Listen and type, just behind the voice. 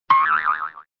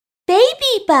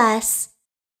BabyBus.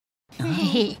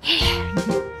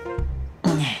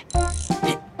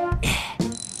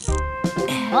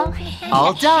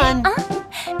 All done.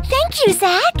 Thank you,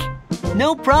 Zach.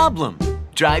 No problem.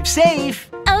 Drive safe.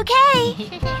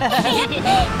 Okay.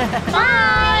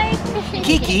 Bye.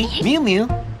 Kiki, Mew Mew,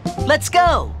 let's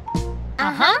go.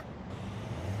 Uh-huh.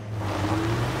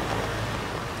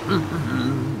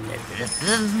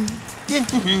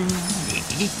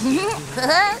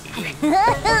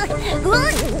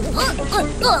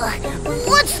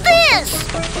 What's this?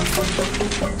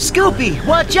 Scoopy,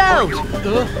 watch out!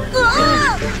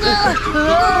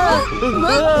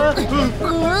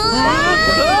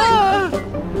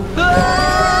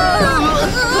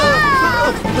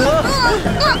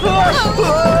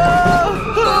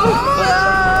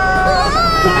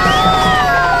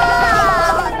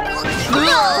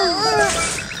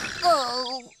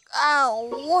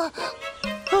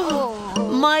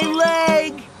 My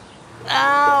leg!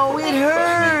 Ow, it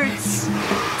hurts!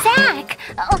 Zach!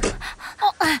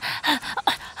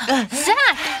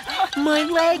 Zach! My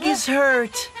leg is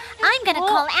hurt. I'm gonna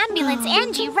call Ambulance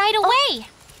Angie right away.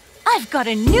 I've got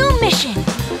a new mission.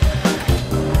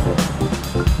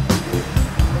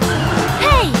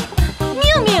 Hey!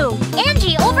 Mew Mew!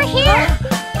 Angie, over here!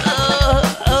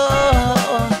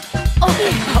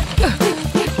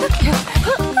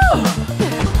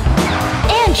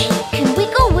 Angie, can we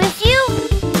go with you?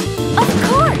 Of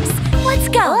course! Let's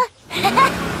go!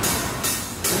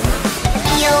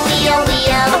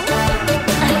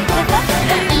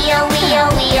 Wee-oh.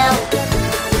 Wee-oh.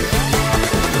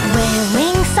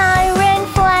 Wailing siren,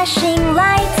 flashing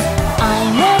lights.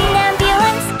 I'm an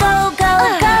ambulance, go, go,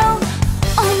 go.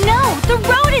 Oh no, the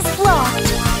road is blocked.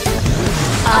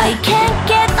 I can't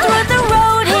get through, the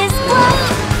road is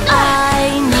blocked.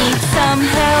 I need some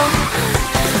help.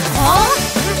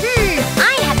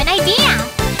 I have an idea.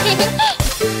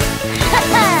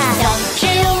 Don't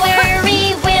you worry,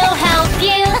 we'll help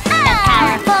you. The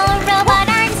powerful robot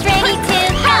arms ready to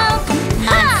go.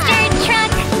 Monster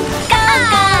truck, go,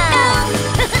 go, go.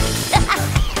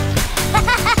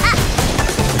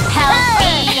 Help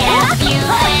me,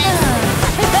 ambulance.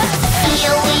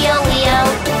 Wee-oh.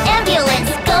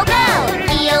 Ambulance, go, go.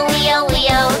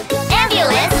 Wee-oh.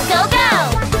 Ambulance, go, go.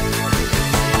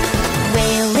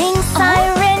 Wailing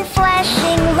siren,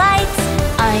 flashing lights.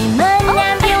 I'm an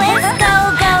ambulance, go,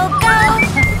 go, go.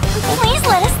 Please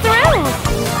let us through.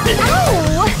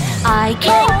 Ow! I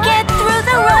can't get through,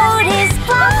 the road is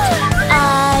blocked.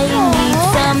 I need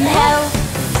some help.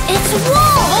 It's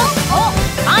wall.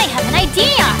 I have an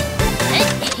idea.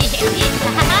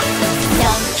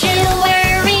 Don't you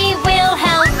worry, we'll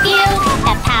help you.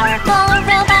 The powerful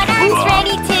robot arms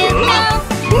ready to go.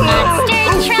 Monster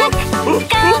truck,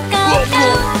 go, go, go.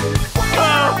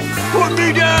 Put me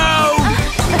down!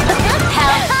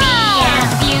 Help me,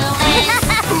 ambulance.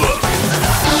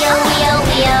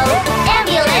 Wee-oh.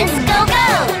 Ambulance, go, go.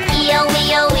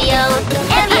 Wee-oh.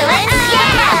 Ambulance, yeah!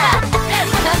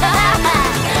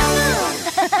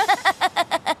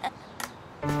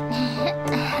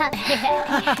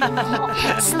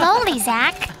 Slowly,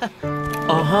 Zach.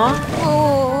 Uh-huh.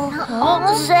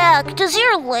 Oh, Zach, does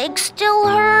your leg still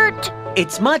hurt?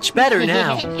 It's much better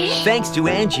now. Thanks to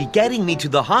Angie getting me to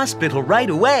the hospital right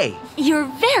away. You're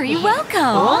very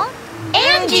welcome.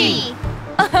 Angie!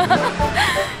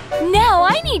 Now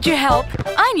I need your help.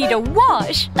 I need a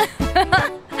wash.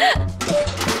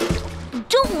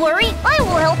 Don't worry, I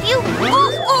will help you.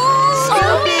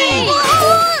 Scoopy!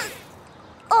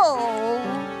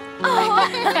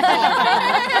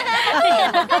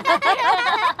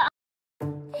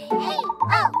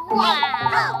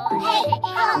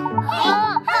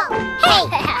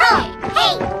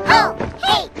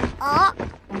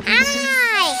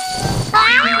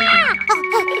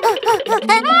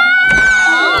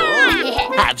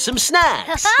 Have some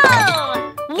snacks.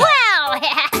 Oh, wow!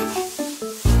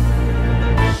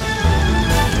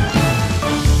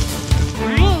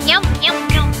 Yum.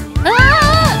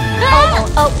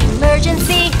 Oh,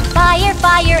 emergency! Fire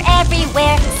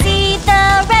everywhere! See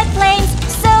the red flames!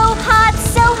 So hot!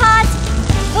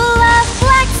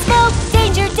 Black smoke!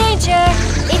 Danger!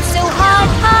 It's so hot!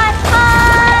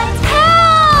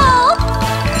 Help!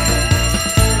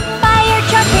 Fire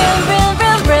truck!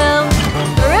 Vroom!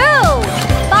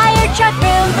 Fire truck!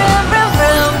 Vroom!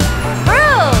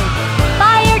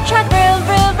 Fire truck!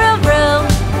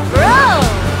 Vroom!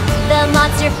 The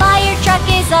monster fire truck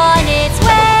is on its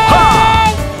way!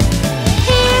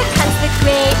 Here comes the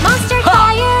great monster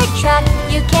fire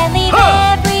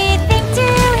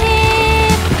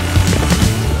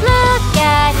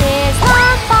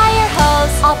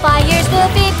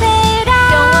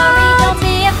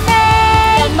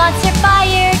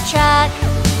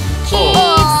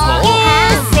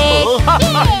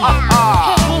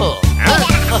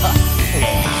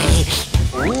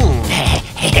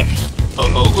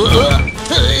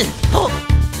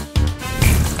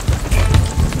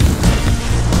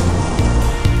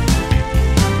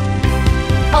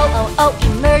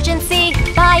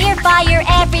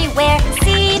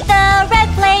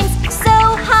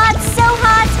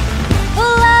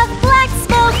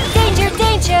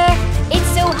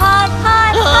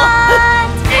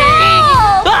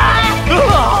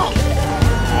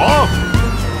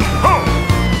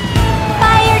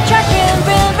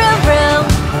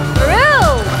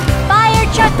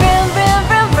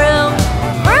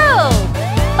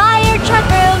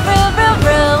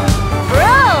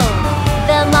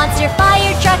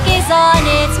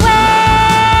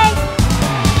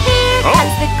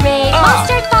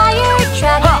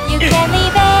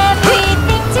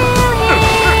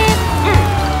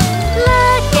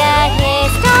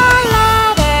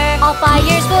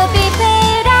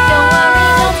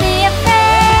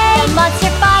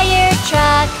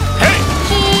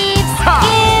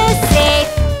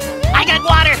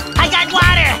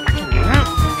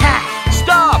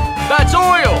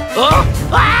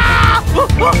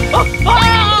Oh,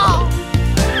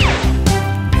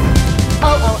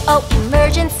 oh, oh,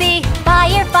 emergency!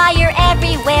 Fire, fire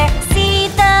everywhere! See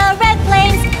the red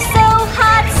flames! So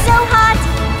hot, so hot!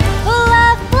 Full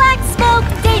of black smoke!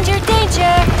 Danger,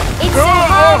 danger! It's so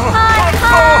hot, hot,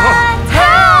 hot!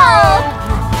 Help!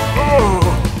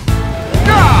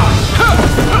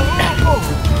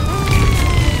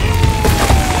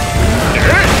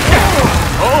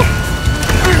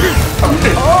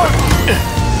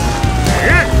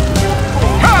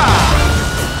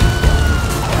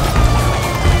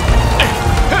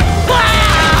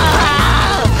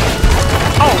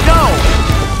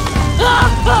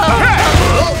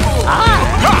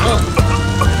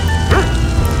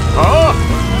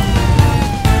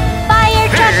 Fire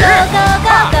truck, go, go,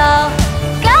 go, go!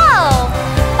 Go!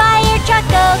 Fire truck,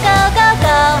 go, go, go,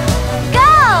 go! Go!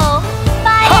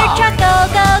 Fire truck, go,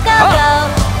 go, go, go!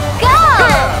 Go!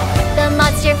 The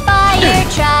monster fire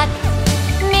truck,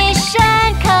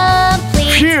 mission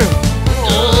complete! Phew!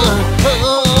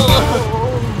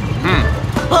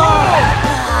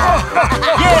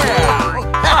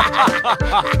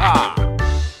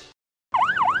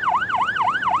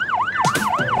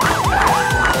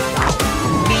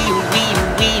 Wee-oo, wee-oo,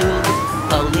 wee-oo.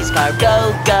 Police car, go,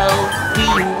 go.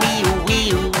 Wee-oo, wee-oo,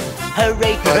 wee-oo.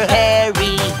 Hooray for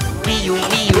Harry. Wee-oo,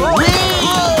 wee-oo, wee!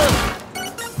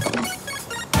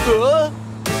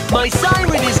 My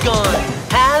siren is gone!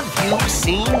 Have you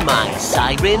seen my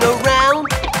siren around?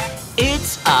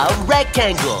 It's a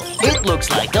rectangle. It looks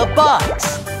like a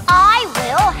box. I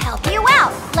will help you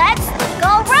out. Let's look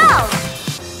around.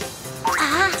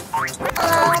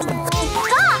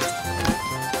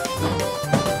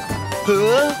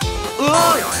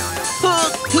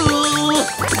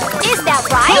 Is that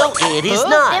right? No, it is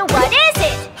not. Then what is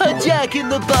it? A jack in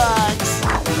the box.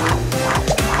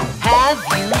 Have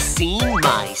you seen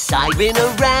my siren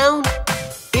around?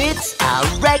 It's a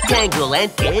rectangle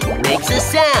and it makes a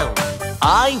sound.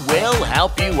 I will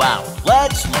help you out.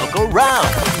 Let's look around.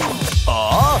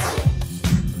 Oh!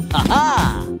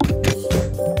 Aha!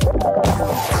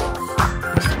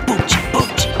 Booch,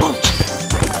 booch, booch.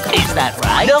 Is that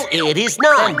right? No, it is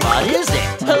not. And what is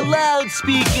it? A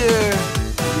loudspeaker.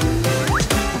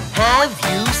 Have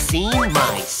you seen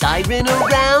my siren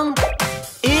around?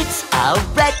 It's a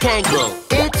rectangle.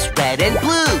 It's red and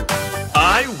blue.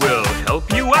 I will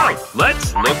help you out.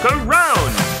 Let's look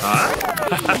around. Huh?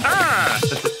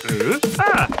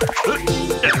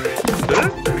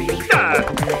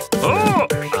 Oh,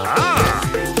 ah.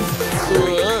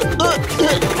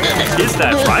 Is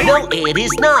that right? No, it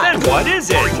is not. Then what is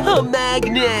it? A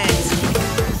magnet.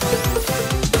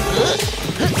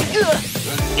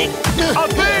 A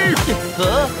thief!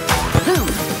 Huh?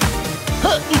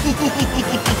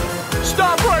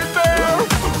 Stop right there!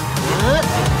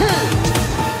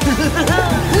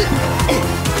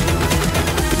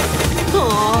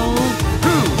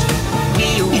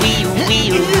 Wee-oo, wee-oo,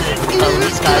 wee-oo.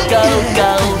 Police car, go,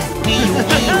 go. Wee-oo,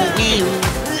 wee-oo, wee-oo.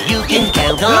 You can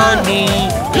count on me.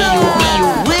 Wee-oo,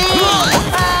 wee-oo, wee!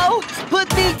 Ow! Put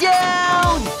me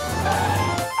down!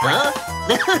 Huh?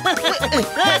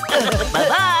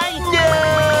 Bye-bye! No!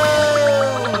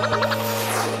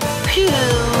 Phew!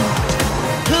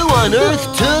 Who on earth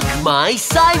took my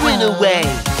siren away?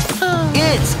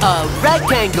 It's a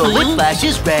rectangle. It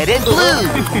flashes red and blue.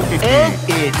 And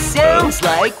it sounds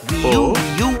like wee-oo,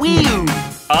 wee-oo, wee-oo.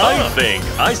 I think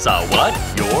I saw what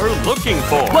you're looking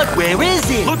for. What? Where is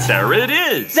it? Look, there it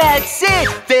is. That's it!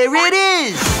 There it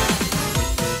is!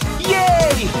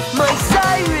 Yay! My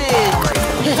siren!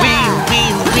 Wee-oo,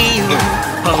 wee-oo, wee-oo.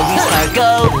 Police car,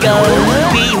 go, go.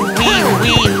 Wee-oo, wee-oo,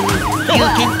 wee-oo. You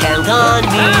can count on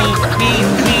me.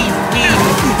 Wee-oo, wee-oo,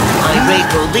 wee-oo. I'm a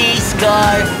police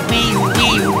car. Wee-oo,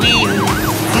 wee-oo, wee-oo.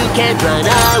 You can't run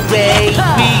away.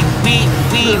 Wee-oo, wee-oo,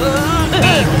 wee-oo.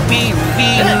 Wee-oo, wee-oo,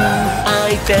 wee-oo.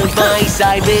 I found my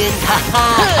siren. Ha ha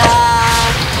ha!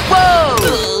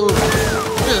 Whoa!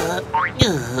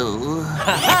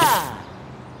 Ha ha!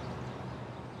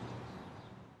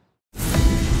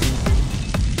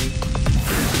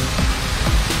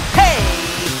 Hey!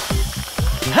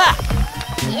 Ha!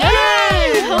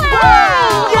 Yay!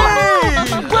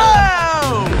 Wow!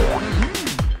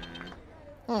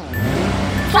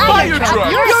 Fire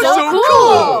truck, you're so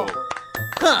cool!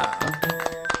 Huh.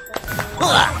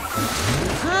 Huh.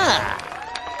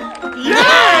 Yay!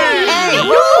 Hey!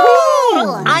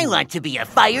 Woohoo! I want to be a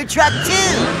fire truck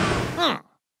too!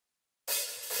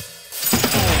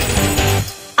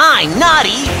 I'm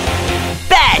naughty!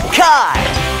 Bad car!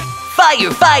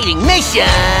 Firefighting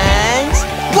missions!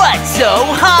 What's so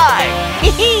hard?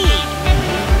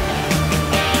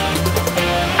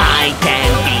 I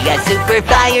can be a super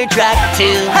fire truck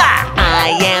too. Ha!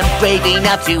 I am brave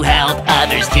enough to help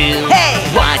others too. Hey!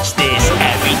 Watch this,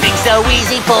 everything's so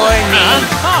easy for me.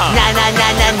 Na na na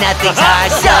na, nothing's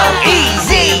hard, so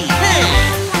easy.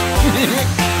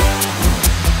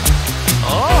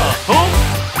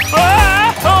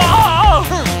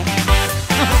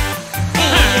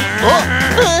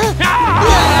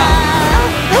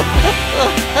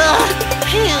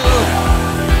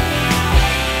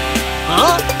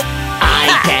 I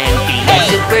can be a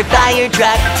super fire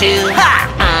truck too.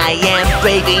 I am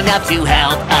brave enough to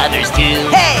help others too.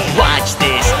 Hey! Watch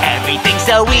this, everything's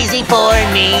so easy for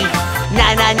me.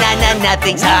 Na na na na,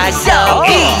 nothing's hard, so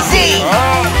easy.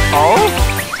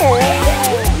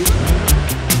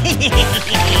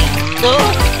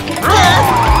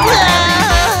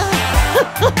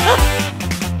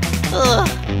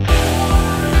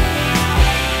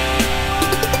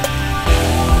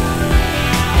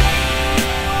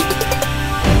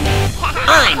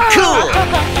 I'm cool!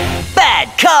 Bad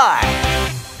car!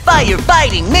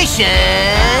 Firefighting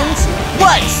missions!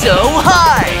 What's so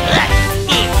hard?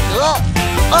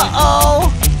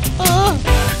 Uh-oh!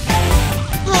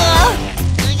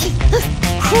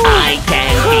 I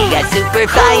can be a super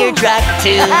fire truck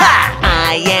too.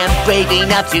 I am brave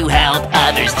enough to help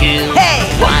others too. Hey!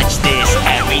 Watch this,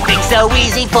 everything's so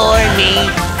easy for me.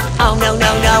 Oh no,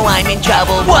 no, no, I'm in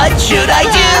trouble. What should I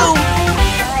do?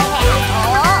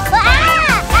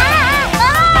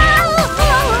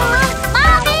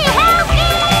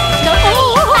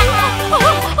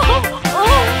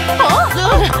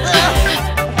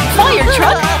 Fire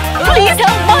truck, please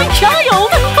help my child!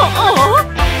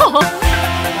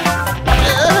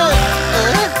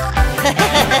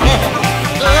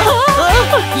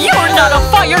 You're not a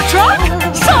fire truck!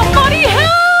 Somebody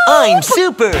help! I'm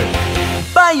super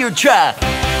fire truck.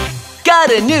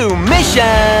 Got a new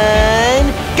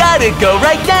mission. Gotta go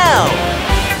right now.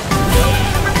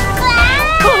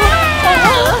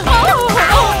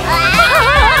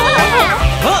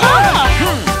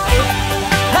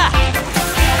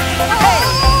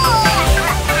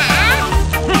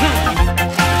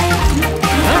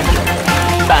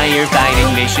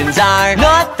 Firefighting missions are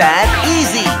not that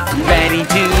easy. Ready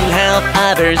to help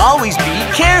others. Always be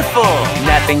careful.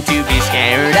 Nothing to be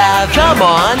scared of. Come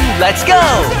on, let's go.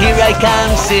 Here I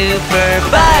come, super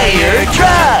fire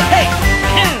truck. Hey!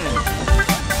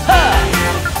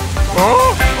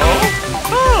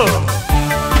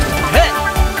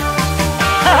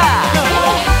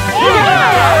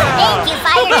 Thank you,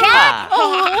 fire truck.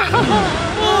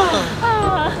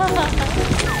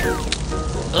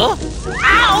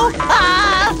 Ow!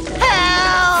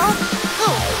 Help!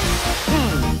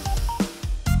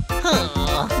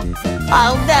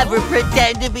 I'll never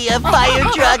pretend to be a fire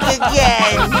truck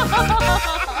again.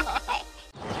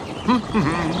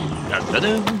 It's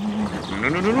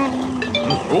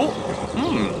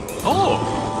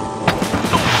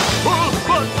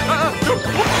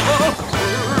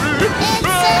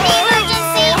an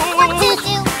emergency. What to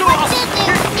do? What to do?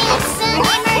 It's an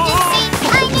emergency.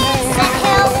 I need some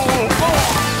help.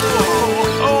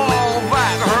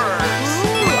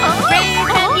 Brave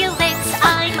ambulance,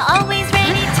 I'm always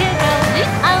ready to go.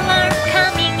 Alarm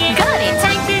coming in. Got it.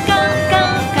 Time to go, go,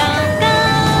 go, go.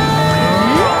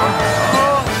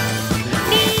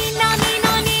 Nino,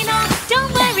 Nino, Nino,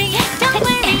 don't worry, don't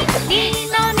worry.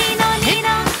 Nino, Nino.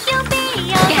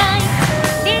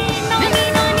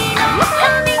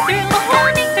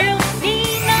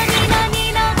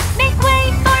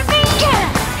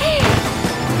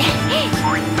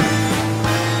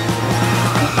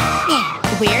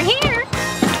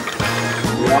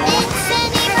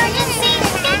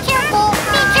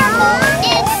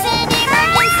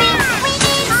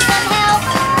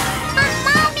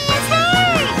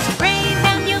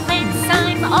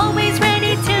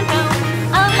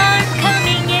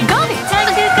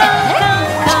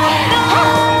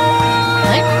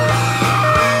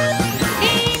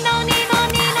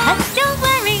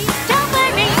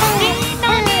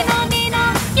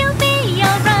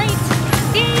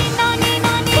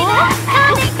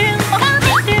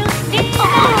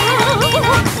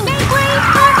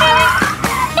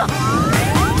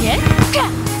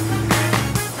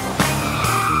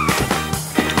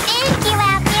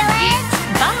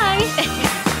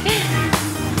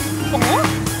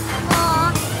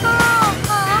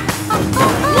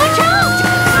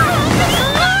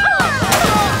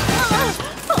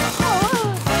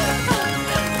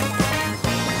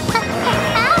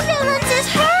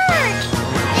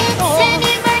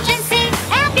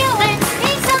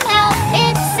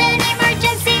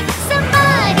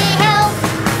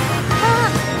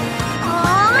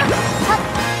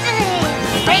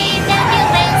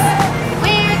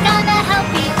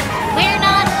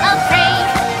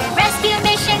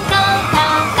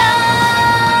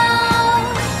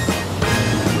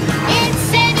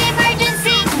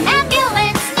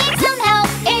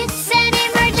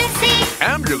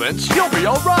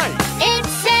 all right.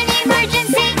 It's an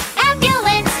emergency.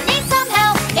 Ambulance needs some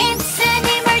help. It's an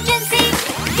emergency.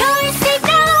 You're safe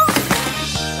now.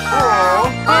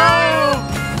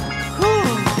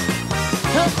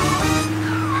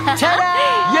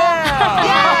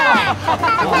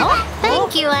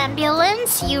 Thank you,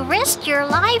 ambulance. You risked your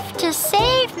life to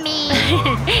save me.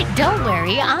 Don't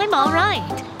worry, I'm all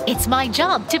right. It's my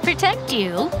job to protect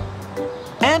you.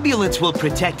 Ambulance will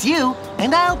protect you,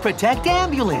 and I'll protect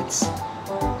Ambulance.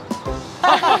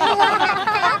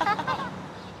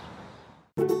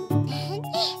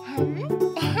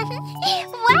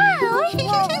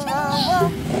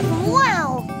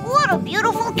 Wow, what a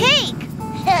beautiful cake.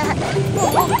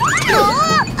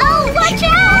 Oh, watch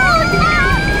out!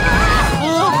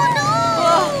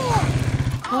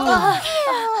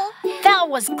 That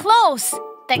was close.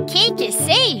 The cake is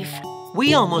safe.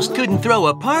 We almost couldn't throw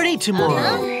a party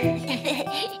tomorrow.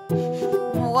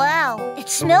 Wow, it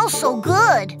smells so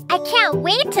good. I can't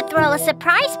wait to throw a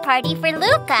surprise party for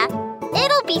Luca.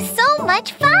 It'll be so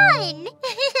much fun.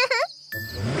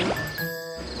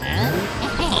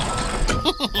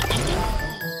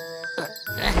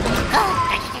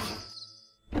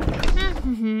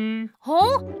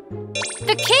 Huh?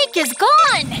 The cake is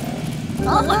gone.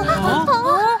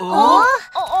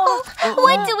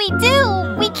 What do we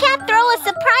do? We can't throw a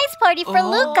surprise party for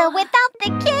Luca without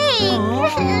the cake.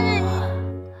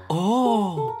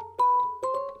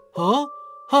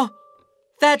 Huh?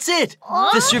 That's it!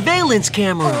 The surveillance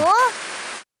camera!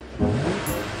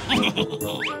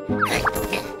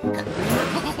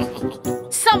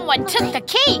 Someone took the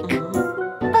cake.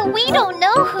 But we don't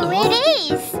know who it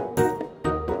is.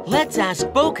 Let's ask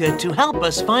Boca to help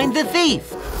us find the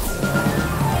thief.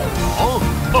 Oh,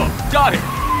 got it.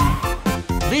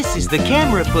 This is the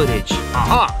camera footage.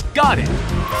 Aha, got it.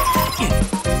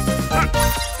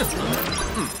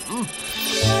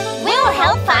 We'll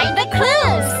help find the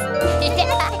clues.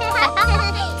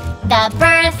 The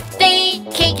birthday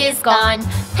cake is gone.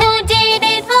 Who did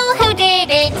it? Oh, who did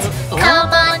it?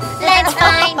 Come on, let's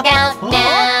find out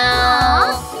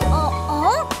now.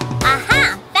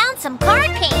 Aha, found some car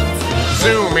paint.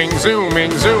 Zooming,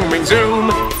 zooming, zooming,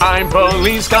 zoom. I'm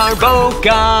Police Car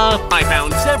Boca. I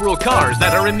found several cars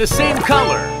that are in the same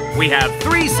color. We have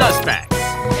 3 suspects.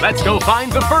 Let's go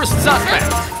find the first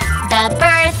suspect. The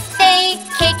birthday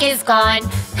cake is gone.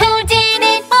 Who did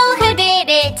it? Oh, who did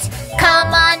it?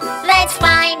 Come on, let's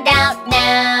find out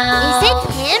now. Is it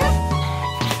him?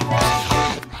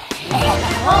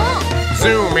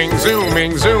 Zooming,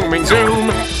 zooming, zooming,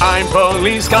 zoom. I'm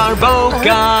Police Car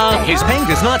Boca. His paint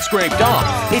is not scraped off.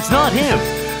 It's not him.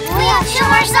 We have 2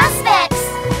 more suspects.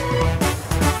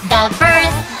 The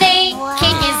birthday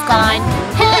cake is gone.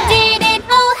 Who did it?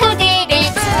 Oh, who did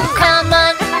it? Come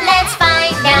on, let's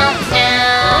find out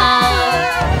now.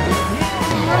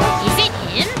 Is it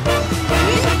him?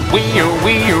 Wee-oo,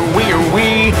 wee-oo, wee-oo,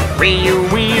 wee. Wee-oo,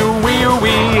 wee-oo, wee-oo,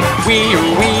 wee.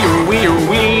 Wee-oo, wee-oo, wee-oo,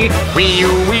 wee.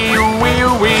 Wee-oo, wee-oo,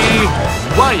 wee-oo, wee.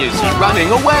 Why is he running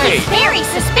away? Very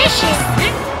suspicious.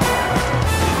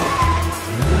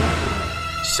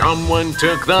 Someone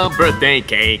took the birthday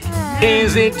cake.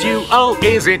 Is it you? Oh,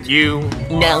 is it you?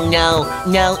 No,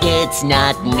 it's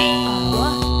not me.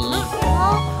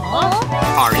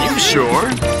 Are you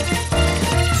sure?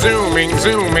 Zooming,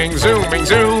 zooming, zooming,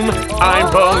 zoom. I'm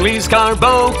Police Car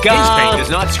Boca. His paint is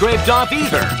not scraped off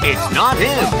either. It's not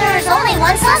him. There's only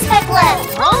 1 suspect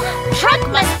left. Truck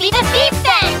must be the thief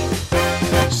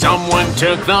then. Someone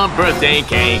took the birthday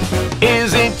cake.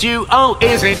 Is it you? Oh,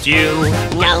 is it you?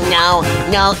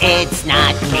 No, it's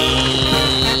not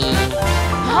me.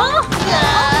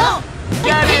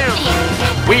 Get him!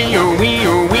 Wee-oo,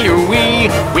 wee-oo, wee-oo, wee.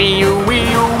 Wee-oo,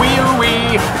 wee-oo, wee-oo,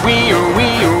 wee. Wee-oo,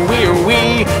 wee-oo, wee-oo,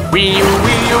 wee. Wee-oo,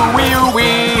 wee-oo, wee-oo,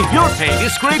 wee. Your paint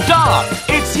is scraped off.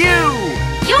 It's you!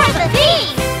 You're the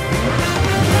thief.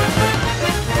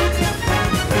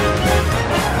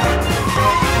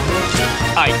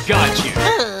 I got you.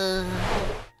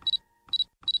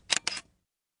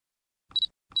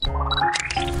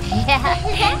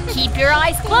 Keep your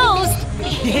eyes closed.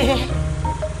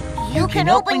 You can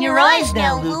open your eyes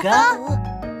now, Luca.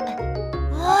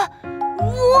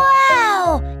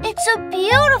 Wow! It's a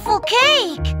beautiful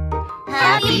cake!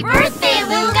 Happy birthday,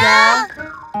 Luca!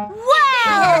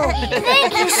 Wow!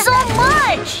 Thank you so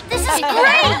much! This is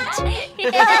great!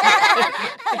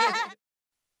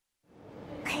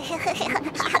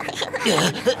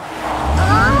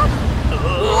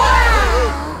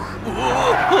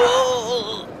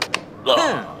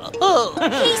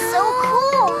 He's so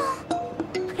cool!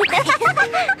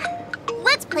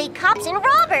 Let's play cops and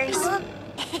robbers!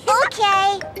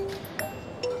 Okay!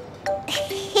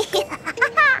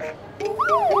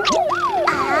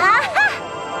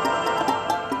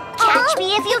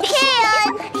 if you can.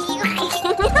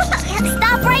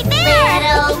 Stop right there.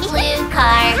 Little blue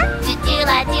car,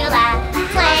 do-do-la-do-la,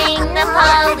 playing the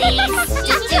police,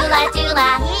 do-do-la-do-la.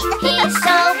 He's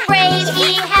so brave, he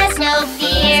has no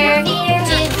fear.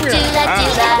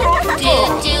 Do-do-la-do-la,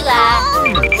 do-do-la.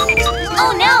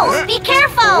 Oh no, be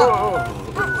careful.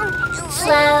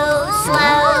 Slow,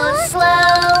 slow,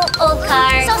 slow, old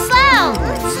car. So slow.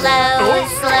 Slow,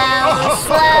 slow,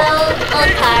 slow,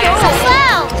 old car. So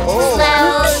slow.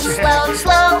 Slow, slow,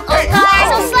 slow, old car.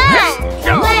 So slow.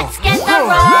 Let's get the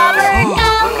robber.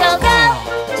 Go, go, go.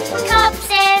 Cops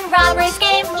and robbers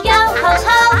game. Yo ho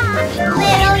ho.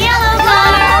 Little yellow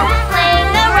car playing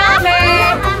the robber.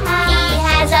 He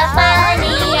has a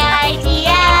funny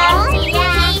idea.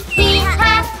 Hee hee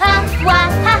ha ha wah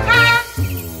ha ha.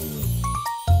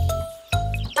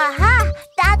 Aha,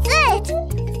 that's it!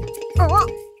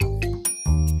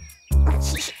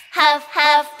 Huff,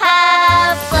 huff,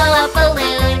 puff, blow up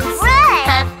balloons. Red!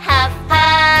 Huff, huff,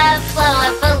 puff, blow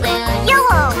up balloons.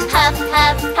 Yellow! Huff,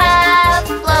 huff, puff,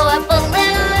 blow up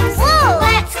balloons. Blue!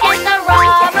 Let's get the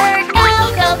robber, go,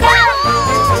 go, go!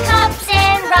 Cops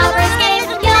and robbers game,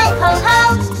 yo ho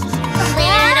ho!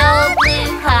 Little blue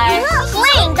car,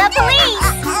 fleeing the police!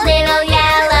 Little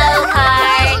yellow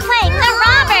car, playing the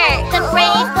robber! The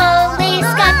brave police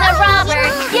got the robber,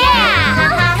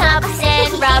 yeah! Cops and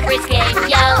robbers game,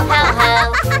 yo ho ho!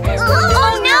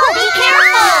 Oh no, be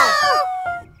careful!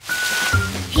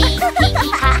 Hee hee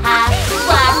hee ha ha,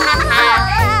 wah ha ha!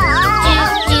 Do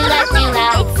do la do la,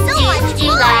 do do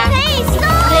la!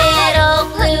 Little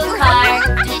blue car,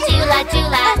 do do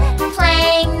la,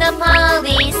 playing the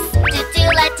police, do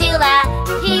do la.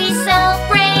 He's so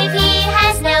brave, he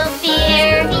has no fear.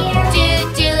 Do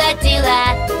do la, do la.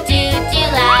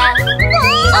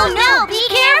 Oh no, be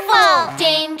careful!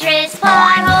 Dangerous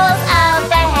potholes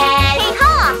up ahead. Hey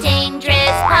ha!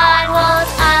 Dangerous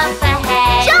potholes up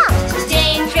ahead. Jump!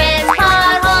 Dangerous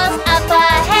potholes up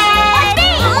ahead.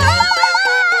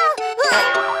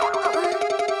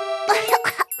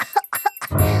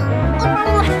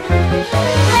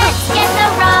 Let's get the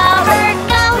robber,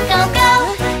 go, go, go!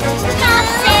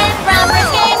 Cops and robbers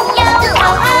game, yo ho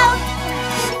ho!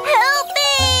 Help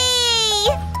me!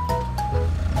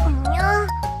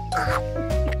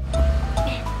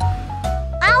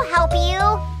 I'll help you.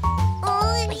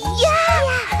 Yeah!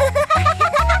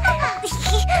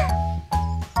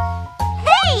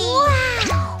 Hey!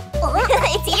 Wow!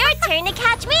 It's your turn to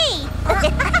catch me.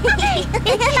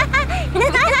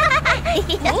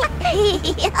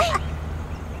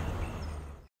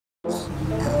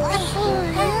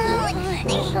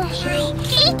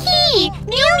 Kiki!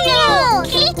 Mew mew!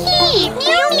 Kiki!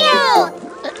 Mew mew!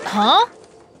 Huh?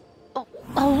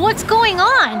 What's going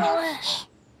on?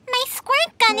 My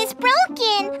squirt gun is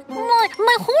broken.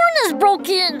 My horn is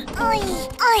broken.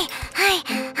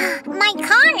 My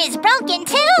car is broken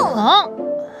too. Huh?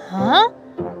 Huh?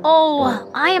 Oh,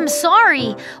 I am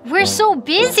sorry. We're so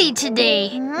busy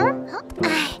today.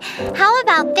 How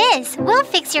about this? We'll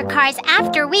fix your cars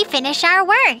after we finish our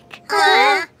work.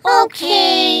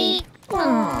 Okay.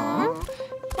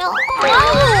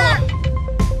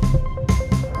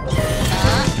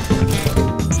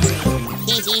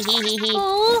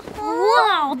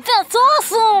 Wow, that's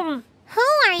awesome! Who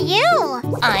are you?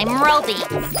 I'm Roby.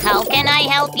 How can I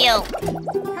help you?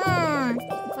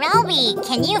 Roby,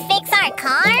 can you fix our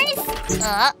cars?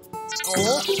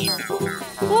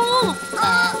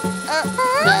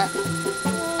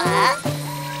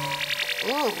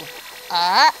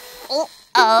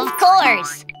 Of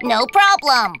course. No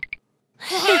problem.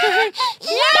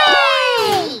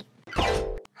 Yay!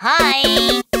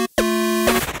 Hi.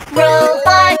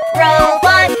 Robot,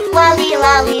 robot, lolly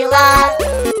lolly la.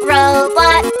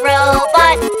 Robot,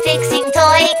 robot, fixing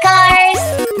toy cars.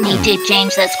 Need to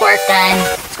change the squirt gun.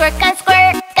 Squirt gun,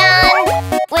 squirt gun.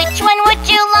 Which one would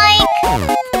you like?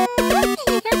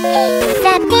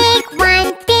 The big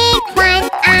one,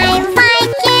 I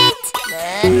like it.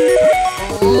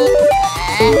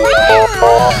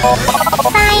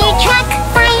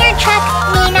 Fire truck,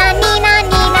 Nina, Nina,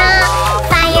 Nina.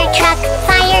 Fire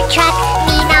truck,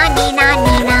 Nina, Nina,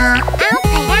 Nina. I'll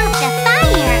put out the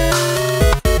fire.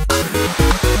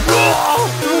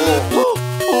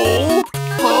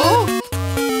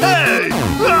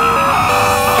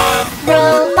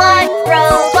 Robot,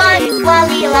 robot,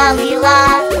 lolly lolly la.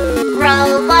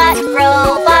 Robot,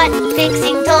 robot,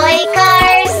 fixing toy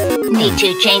cars. Need to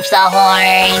change the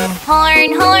horn.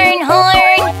 Horn, horn,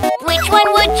 horn. Which one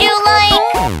would you like?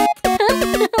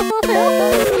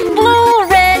 Blue,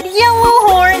 red, yellow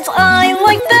horns, I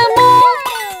like them all.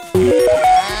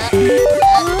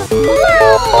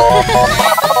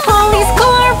 Police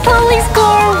car,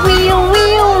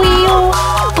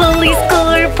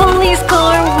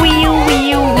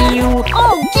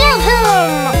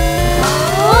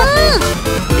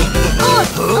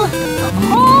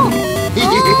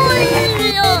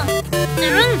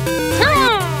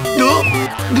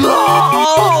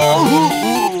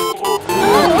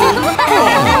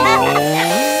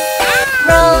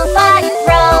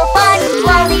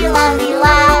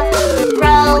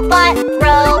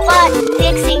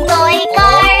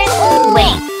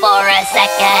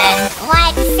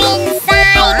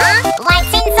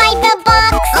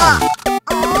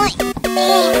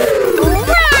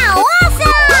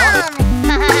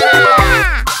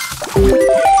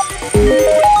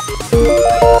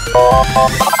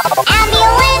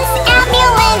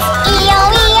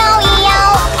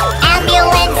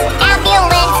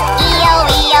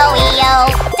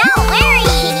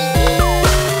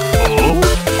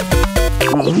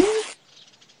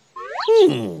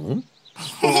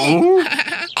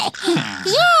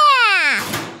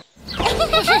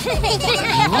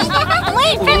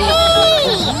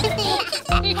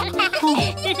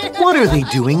 are they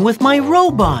doing with my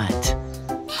robot?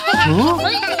 Huh? Stop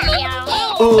right there!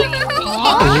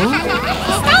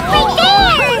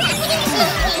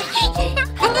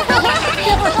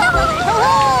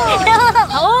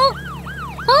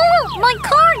 Oh, my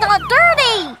car got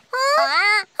dirty!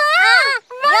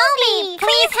 Robbie,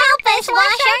 please help us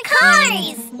wash our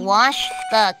cars! Wash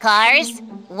the cars?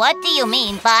 What do you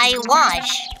mean by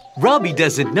wash? Robbie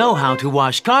doesn't know how to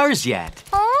wash cars yet.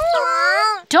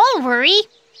 Don't worry.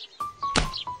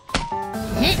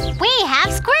 We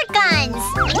have squirt guns.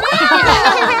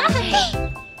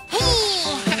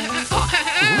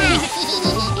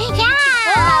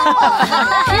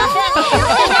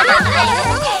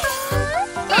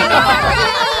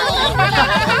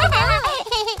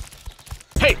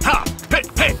 Hey, ha! Hey,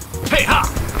 hey! Hey, ha!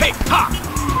 Hey, ha!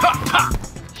 Ha, ha!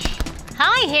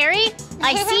 Hi, Harry.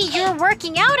 I see you're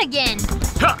working out again.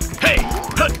 Ha! Hey!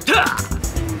 Ha! Ha!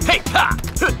 Hey, ha!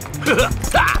 Ha! Ha!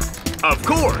 Ha! Of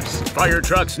course! Fire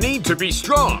trucks need to be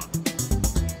strong.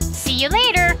 See you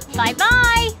later.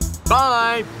 Bye-bye.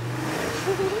 Bye!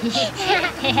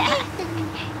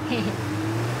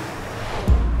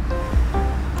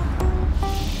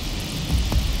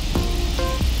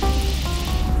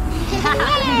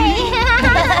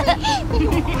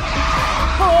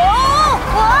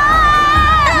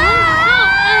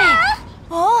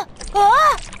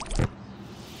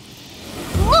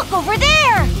 Look over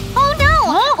there! Oh no!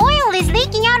 Oil is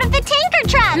leaking out of the tanker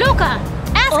truck! Luca,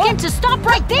 ask him to stop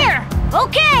right there.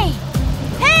 Okay!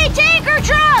 Hey, tanker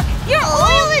truck! Your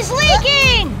oil is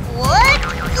leaking! What?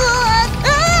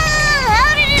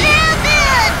 How did it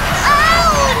happen?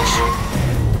 Ouch!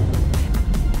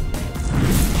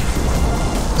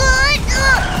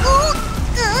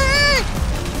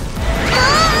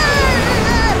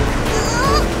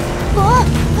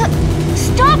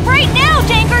 Stop right now,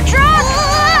 tanker truck!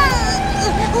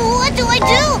 What do I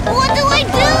do? What do I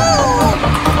do?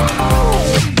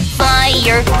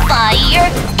 Fire! Fire!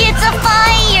 It's a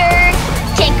fire!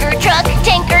 Tanker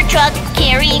truck,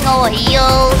 carrying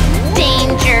oil.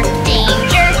 Danger!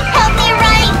 Danger! Help me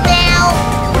right now!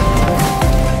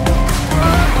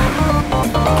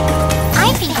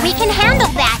 I think we can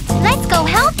handle that. Let's go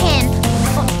help him.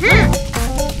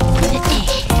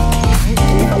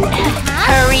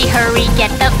 Hurry, hurry,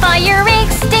 get the fire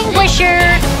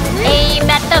extinguisher. Aim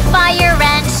at the fire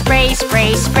and spray,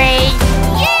 spray, spray.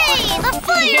 Yay! The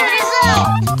fire is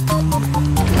out!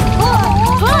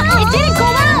 It didn't go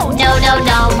out. No, no,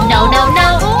 no, no, no,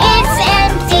 no! It's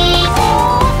empty!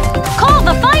 Call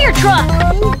the fire truck.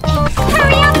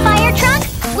 Hurry up, fire truck!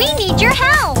 We need your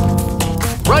help!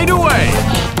 Right away!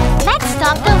 Let's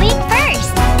stop the leak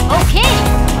first! Okay.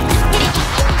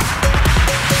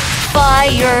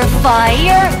 Fire!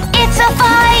 Fire! It's a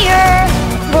fire!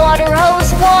 Water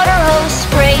hose,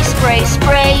 spray, spray,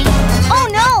 spray! Oh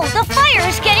no! The fire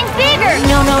is getting bigger!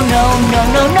 No, no, no, no,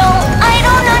 no, no! I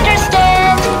don't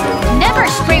understand! Never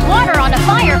spray water on a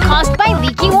fire caused by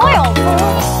leaking oil.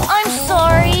 I'm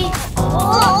sorry!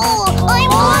 Oh, I'm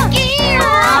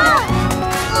scared!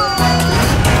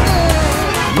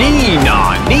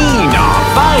 Nina! Nina!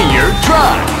 Fire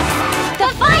truck! The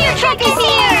fire truck is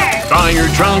here! Fire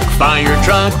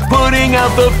truck, putting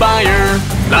out the fire.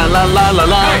 La la la la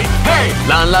la. Hey, hey.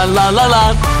 La la la la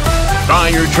la.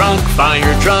 Fire truck,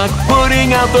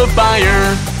 putting out the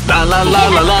fire. La la la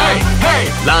la la. Hey,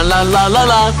 hey. La la la la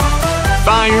la.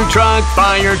 Fire truck,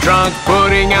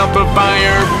 putting out the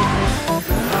fire.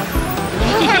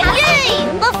 Yay!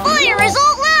 The fire is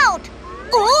all out!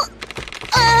 Oh!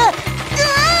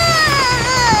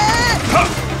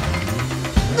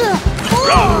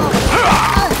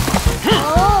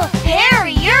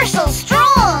 Harry, you're so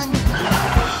strong!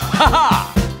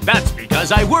 Haha! That's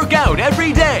because I work out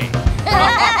every day.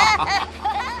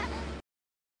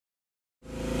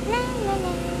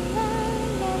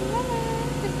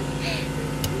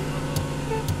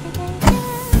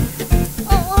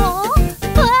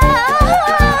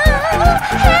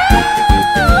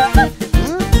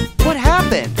 What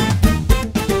happened?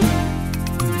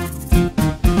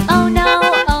 Oh no,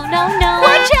 oh no, no.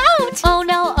 Watch out! Oh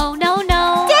no, oh no,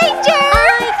 no. Danger!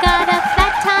 I got a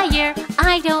flat tire.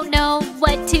 I don't know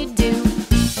what to do.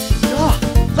 Oh,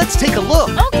 let's take a look.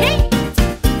 Okay.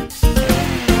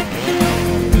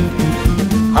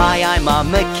 Hi, I'm a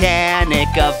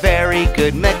mechanic, a very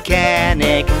good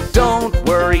mechanic. Don't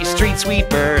worry, street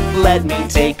sweeper, let me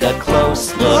take a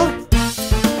close look.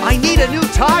 I need a new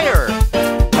tire.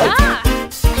 Ah,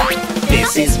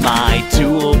 This is my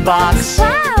toolbox.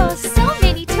 wow, so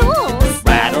many tools.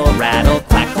 Rattle, rattle,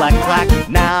 clack, clack, clack.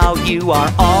 Now you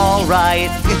are all right.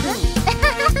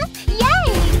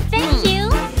 Yay, thank you.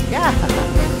 Yeah.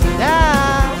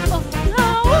 Yeah.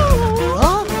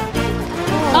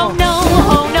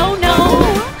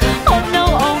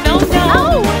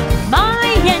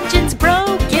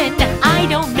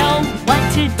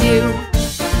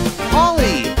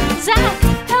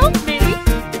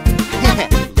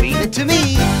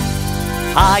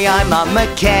 Hi, I'm a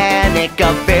mechanic,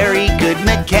 a very good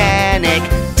mechanic.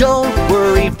 Don't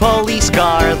worry, police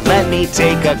car, let me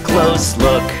take a close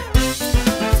look.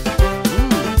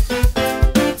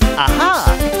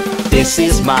 Aha! This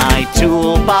is my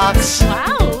toolbox.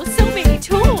 Wow, so many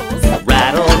tools.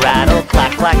 Rattle, rattle,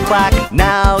 clack, clack, clack.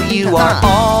 Now you are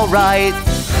all right.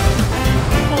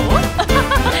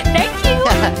 Thank you.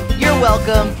 You're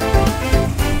welcome.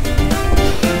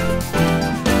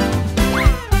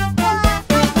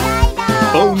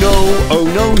 Oh no, oh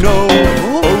no, no.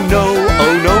 Oh no,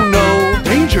 oh no, no.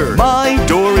 Danger! My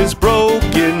door is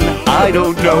broken. I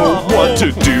don't know what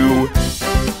to do.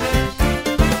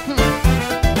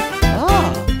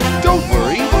 Don't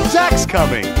worry, Zach's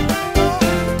coming.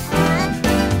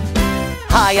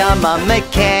 Hi, I'm a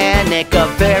mechanic, a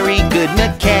very good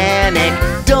mechanic.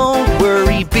 Don't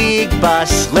worry, Big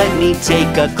Bus, let me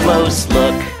take a close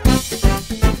look.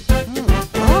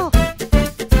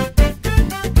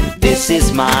 This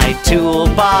is my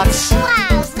toolbox.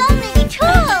 Wow, so many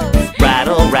tools!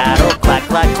 Rattle, rattle, clack,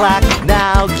 clack, clack.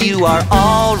 Now you are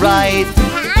all right.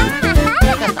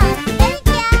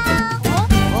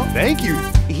 Thank you.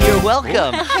 You're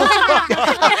welcome.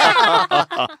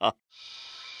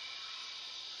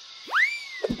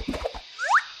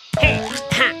 Hey,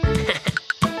 ha.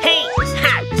 Hey,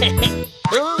 ha.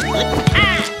 Ooh,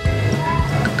 ah.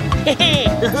 Hey,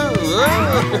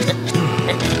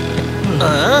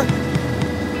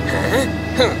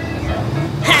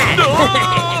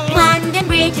 London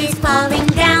Bridge is falling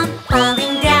down,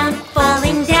 falling down,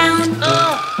 falling down.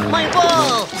 my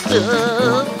ball!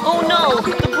 Oh no,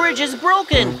 the bridge is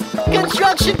broken!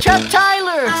 Construction truck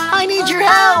Tyler, I need your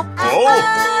help.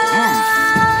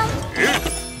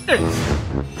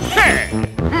 Hey!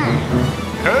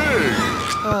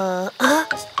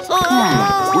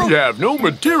 We have no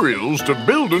materials to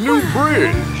build a new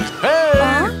bridge.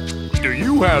 Hey! Do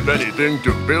you have anything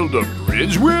to build a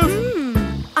bridge with?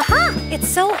 Aha! It's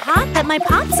so hot that my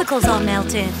popsicle's all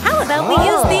melted. How about we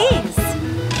use these?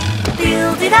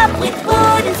 Build it up with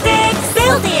wood and sticks.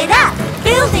 Build it up!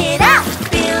 Build it up!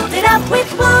 Build it up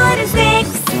with wood and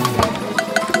sticks.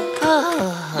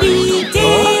 We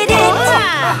did it!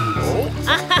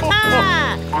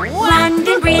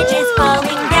 London Bridge is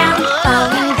falling down,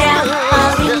 falling down,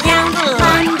 falling down.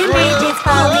 London Bridge is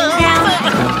falling down.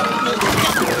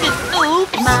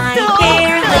 My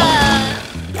fair lady.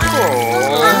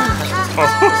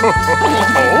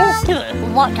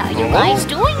 What are you guys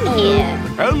doing here?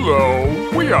 Hello.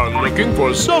 We are looking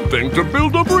for something to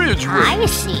build a bridge with. I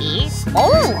see.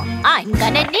 Oh, I'm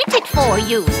gonna knit it for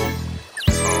you.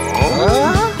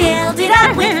 Build it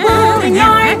up with wool and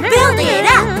yarn. Build it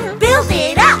up, build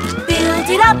it up, build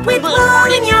it up with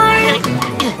wool and yarn.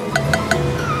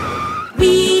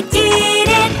 We did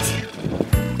it!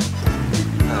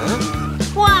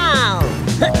 Wow!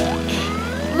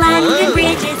 London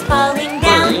Bridge is falling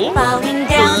down, falling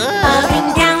down,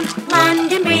 falling down.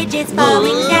 London Bridge is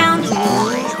falling down.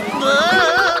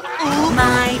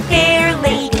 My fair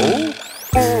lady.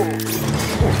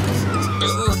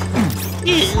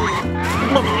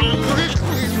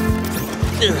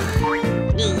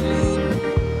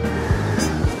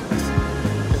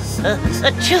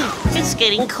 Achoo! It's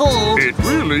getting cold. It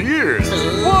really is.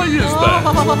 Why is that?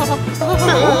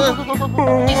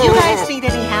 Do you guys need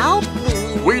any help?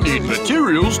 We need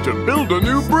materials to build a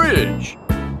new bridge.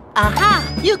 Aha!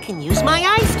 You can use my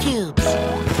ice cubes.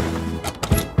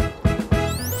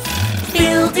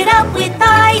 Build it up with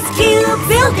ice cubes.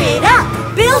 Build it up,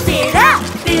 build it up,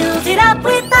 build it up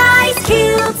with ice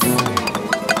cubes.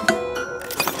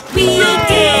 We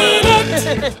did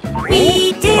it!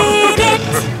 We did it!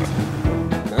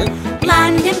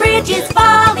 London Bridge is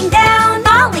falling down,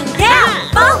 falling down,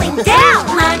 falling down.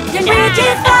 London Bridge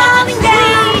is falling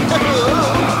down.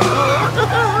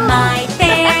 My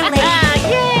fair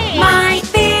lady, my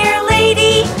fair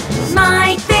lady,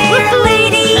 my fair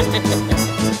lady.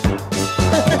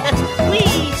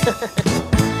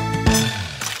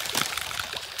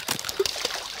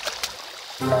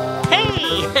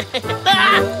 Hey!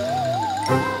 Ah!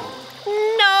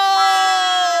 No!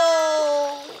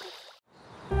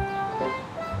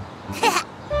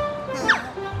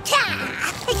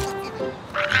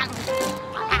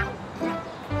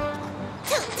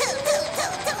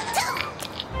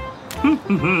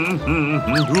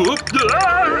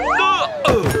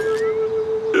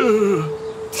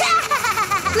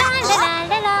 La la la la la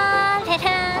la la.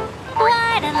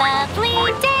 What a lovely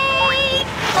day!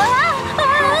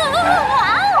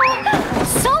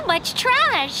 So much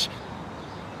trash!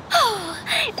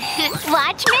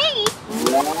 Watch me!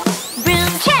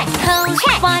 Broom check, hose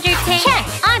check, water tank check.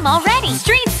 I'm all ready.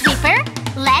 Street sweeper,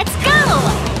 let's go!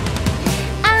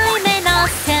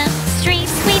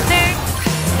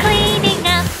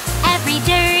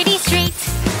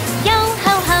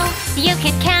 You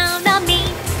can count on me.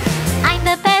 I'm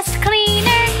the best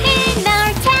cleaner in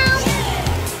our town.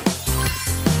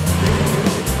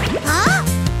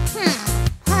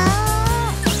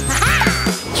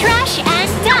 Trash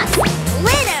and dust.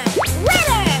 Litter,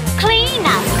 litter. Clean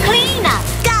up, clean up.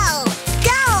 Go,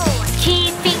 go.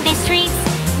 Keeping the streets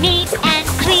neat and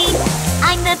clean.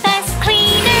 I'm the best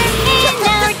cleaner in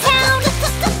our town.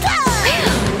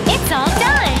 It's all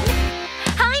done.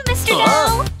 Hi, Mr.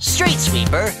 No. Street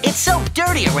sweeper, it's so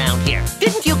dirty around here.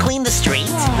 Didn't you clean the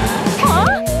streets?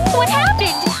 Huh? What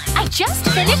happened? I just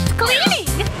finished cleaning.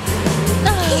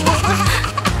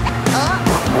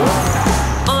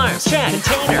 Arms, check.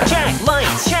 Container, check.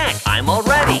 Lights, check. I'm all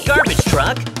ready. Garbage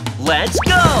truck, let's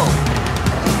go.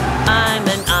 I'm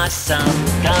an awesome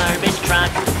garbage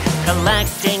truck,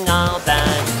 collecting all the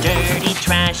dirty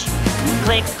trash.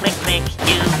 Click, click, click,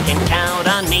 you can count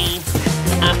on me.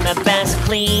 I'm the best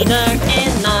cleaner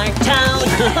in our town.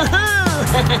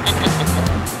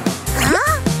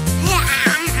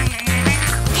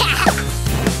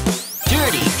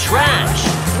 Dirty trash.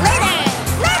 Litter,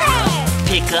 litter.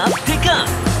 Pick up, pick up.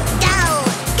 Go,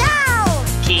 go.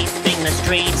 Keeping the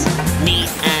streets neat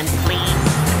and clean.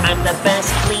 I'm the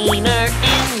best cleaner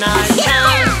in our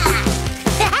town.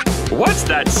 What's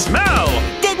that smell?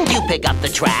 Didn't you pick up the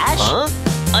trash? Huh?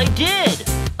 I did.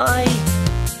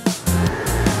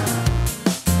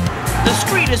 The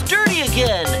street is dirty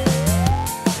again.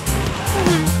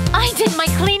 I did my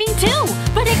cleaning too,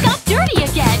 but it got dirty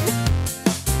again.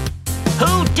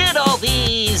 Who did all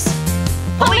these?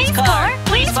 Police car,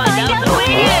 please find out who it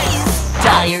is.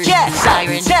 Tires, check.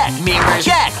 Siren, check. Mirrors,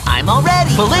 check. I'm all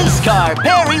ready. Police car,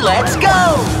 Perry, let's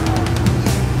go.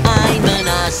 I'm an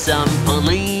awesome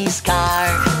police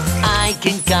car. I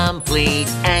can complete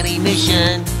any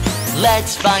mission.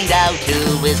 Let's find out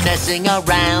who is messing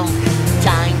around.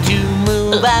 Time to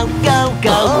move out. Go,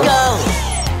 go, go.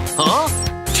 Huh?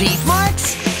 Teeth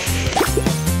marks?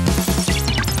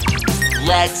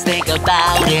 Let's think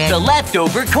about it. The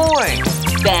leftover corn.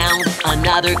 Found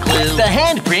another clue. The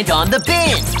handprint on the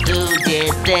bin. Who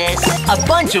did this? A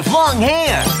bunch of long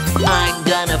hair. I'm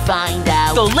gonna find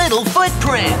out the little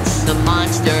footprints. The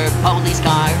monster police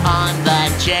car on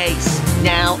the chase.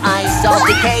 Now I solved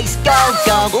the case. Go,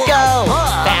 go, go.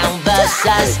 Found the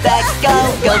suspect.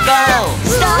 Go, go, go.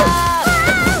 Stop!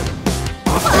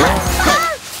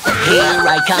 Here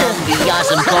I come, the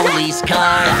awesome police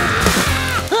car.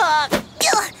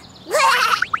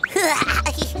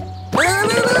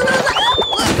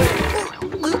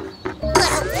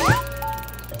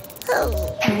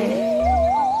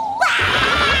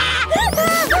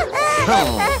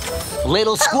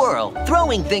 Little squirrel,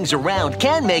 throwing things around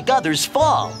can make others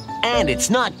fall. And it's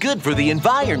not good for the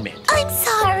environment. I'm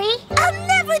sorry. I'll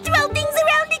never throw things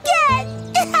around again.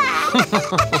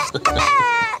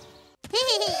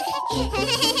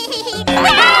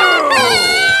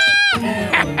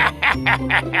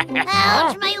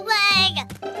 Ouch, my leg!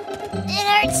 It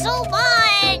hurts so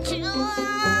much!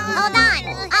 Hold on,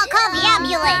 I'll call the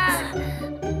ambulance.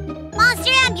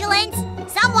 Monster ambulance,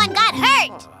 someone got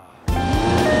hurt!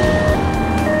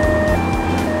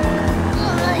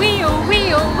 Wee-oo,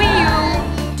 wee-oo,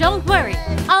 wee-oo. Don't worry,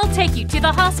 I'll take you to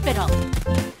the hospital.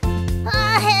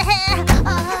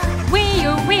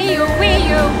 Wee-oo, wee-oo,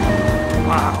 wee-oo.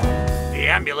 Wow, the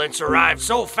ambulance arrived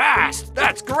so fast.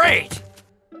 That's great.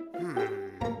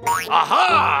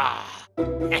 Aha!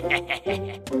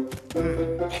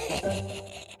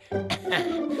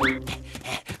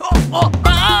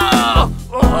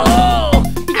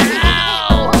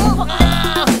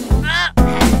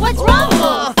 What's wrong?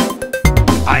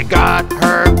 I got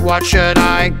hurt. What should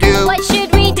I do? What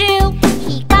should we do?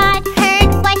 He got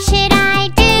hurt, what should I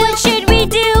do? What should we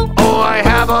do? Oh, I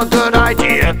have a good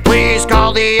idea. Please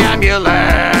call the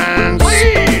ambulance.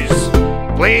 Please.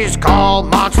 Please call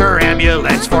Monster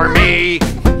Ambulance for me.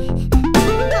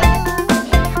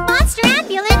 Monster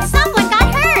ambulance, someone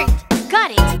got hurt!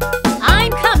 Got it.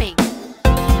 I'm coming.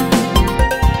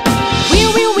 Wee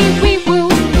wee wee wee woo.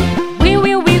 Wee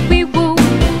wee wee wee woo.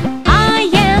 I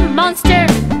am Monster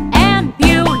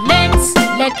Ambulance.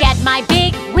 Look at my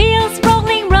big wheels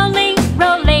rolling, rolling,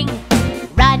 rolling.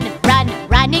 Run, run,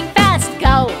 running fast.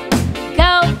 Go,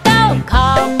 go, go.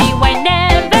 Call me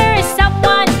whenever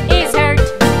someone is hurt.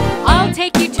 I'll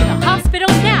take you to the hospital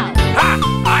now. Ha!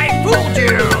 I fooled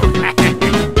you!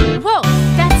 Whoa,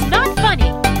 that's not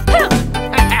funny.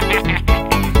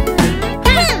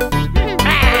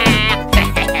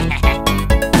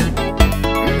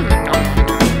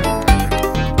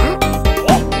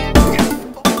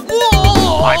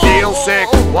 I feel sick,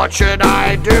 what should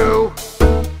I do?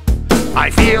 I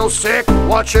feel sick,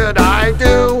 what should I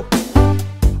do?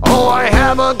 Oh, Oh, I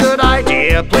have a good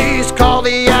idea. Please call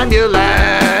the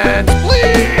ambulance.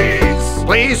 Please.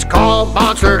 Please call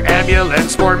Monster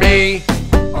Ambulance for me.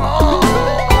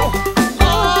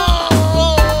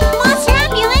 Monster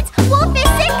Ambulance, Wolf is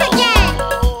sick again.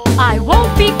 I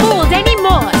won't be fooled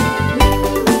anymore.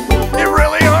 It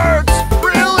really hurts.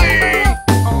 Really.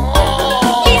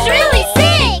 He's really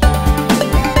sick.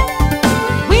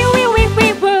 Wee wee wee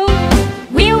wee woo.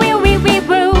 Wee wee wee wee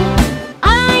woo.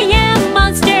 I am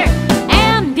Monster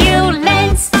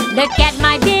Ambulance. Look at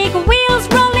my big wheels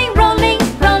rolling, rolling,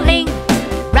 rolling.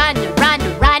 Run, run,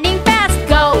 running fast.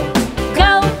 Go,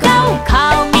 go, go.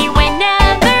 Call me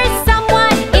whenever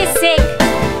someone is sick.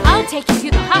 I'll take you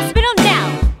to the hospital now.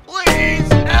 Please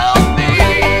help me.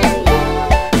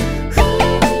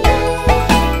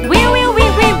 Wee wee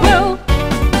wee wee woo.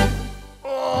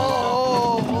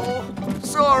 Oh,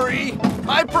 sorry.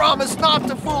 I promise not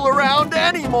to fool around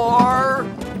anymore.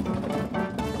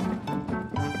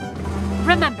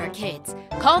 Remember, kids,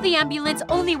 call the ambulance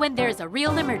only when there's a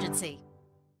real emergency.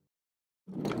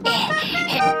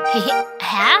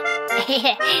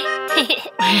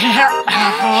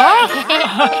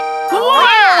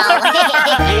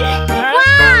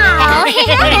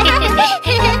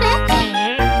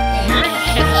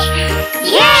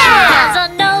 Has a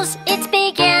nose, it's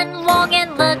big and long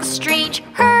and looks strange.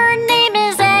 Her name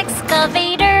is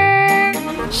Excavator.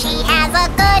 She has a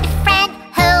good friend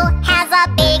who has a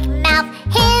big mouth.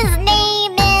 His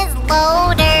name is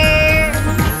Loader.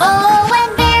 Oh, when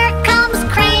there comes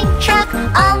Crane Truck,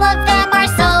 all of them are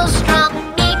so strong.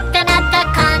 Meet them at the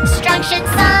construction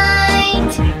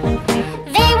site.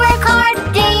 They work hard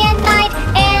day and night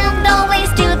and always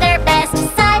do their best.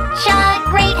 Such a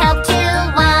great help to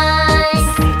us.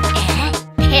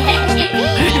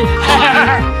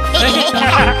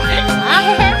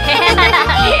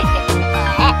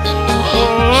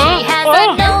 She has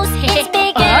a nose, it's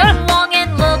big and long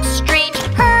and looks strange.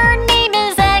 Her name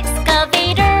is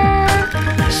Excavator.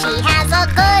 She has a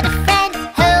good friend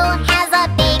who has a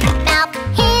big mouth.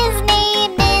 His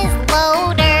name is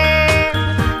Loader.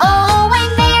 Oh, when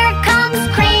there comes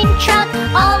Crane Truck,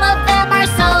 all of them are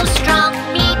so strong.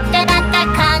 Meet them at the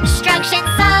construction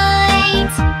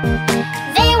site.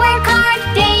 They work hard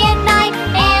day and night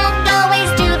and always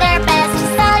do their best.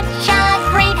 Such a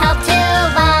great help to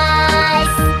us.